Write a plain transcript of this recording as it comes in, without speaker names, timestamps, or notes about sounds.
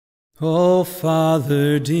Oh,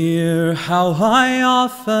 Father dear, how I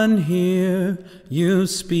often hear you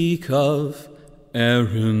speak of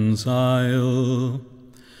Erin's Isle.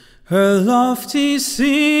 Her lofty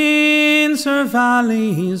scenes, her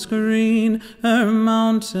valleys green, her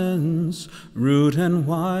mountains rude and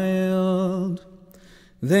wild.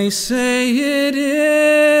 They say it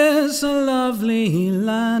is a lovely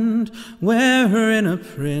land wherein a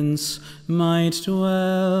prince might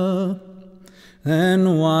dwell.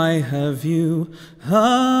 Then why have you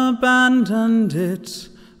abandoned it?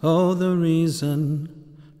 Oh, the reason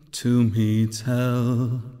to me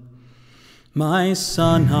tell. My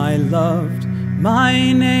son, I loved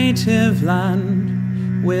my native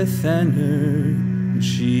land with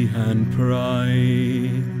energy and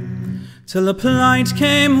pride, till a blight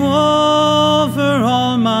came over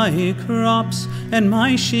all my crops, and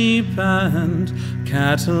my sheep and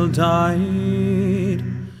cattle died.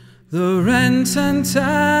 The rent and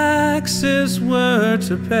taxes were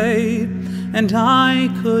to pay, and I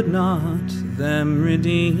could not them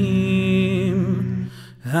redeem.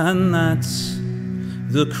 And that's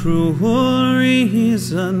the cruel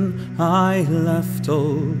reason I left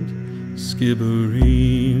old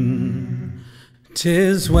Skibbereen.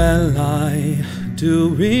 'Tis well I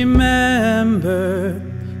do remember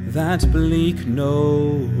that bleak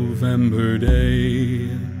November day,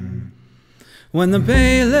 when the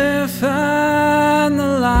bailiff and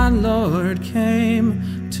the landlord came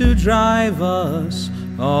to drive us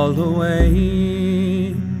all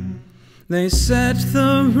away. They set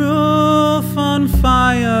the roof on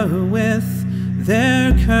fire with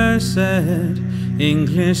their cursed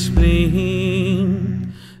English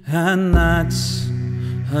spleen, and that's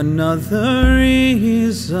another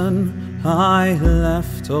reason I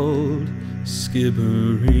left old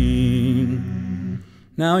Skibbereen.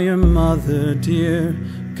 Now your mother dear,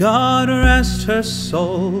 God rest her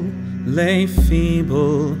soul, lay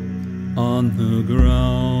feeble on the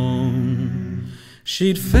ground.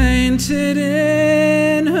 She'd fainted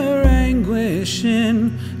in her anguish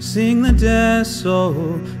in seeing the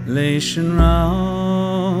desolation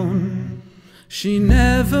round. She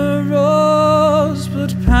never rose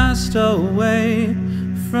but passed away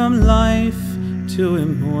from life to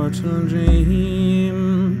immortal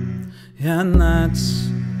dream. And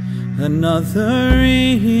that's another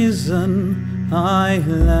reason I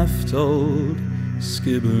left old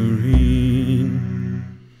Skibbereen.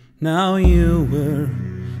 Now you were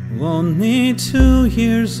only 2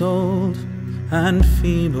 years old, and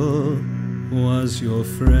feeble was your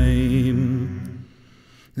frame.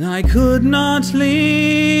 I could not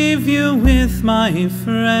leave you with my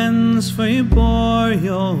friends, for you bore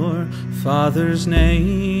your father's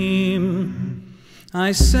name.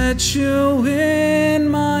 I set you in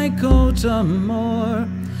my Gotamore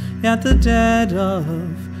at the dead of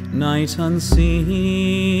night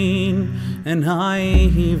unseen, and I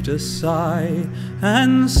heaved a sigh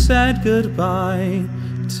and said goodbye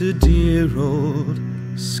to dear old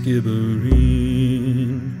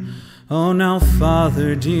Skibbereen. Oh, now,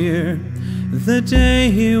 Father dear, the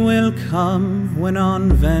day will come when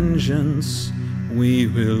on vengeance we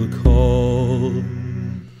will call,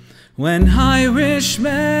 when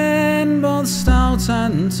Irishmen, both stout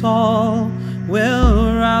and tall,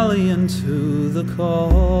 will rally into the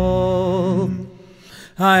call.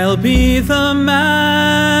 I'll be the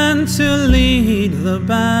man to lead the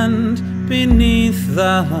band beneath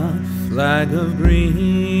the flag of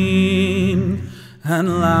green,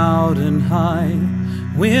 and loud and high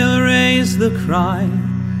we'll raise the cry,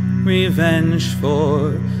 revenge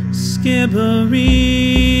for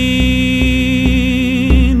Skibbereen.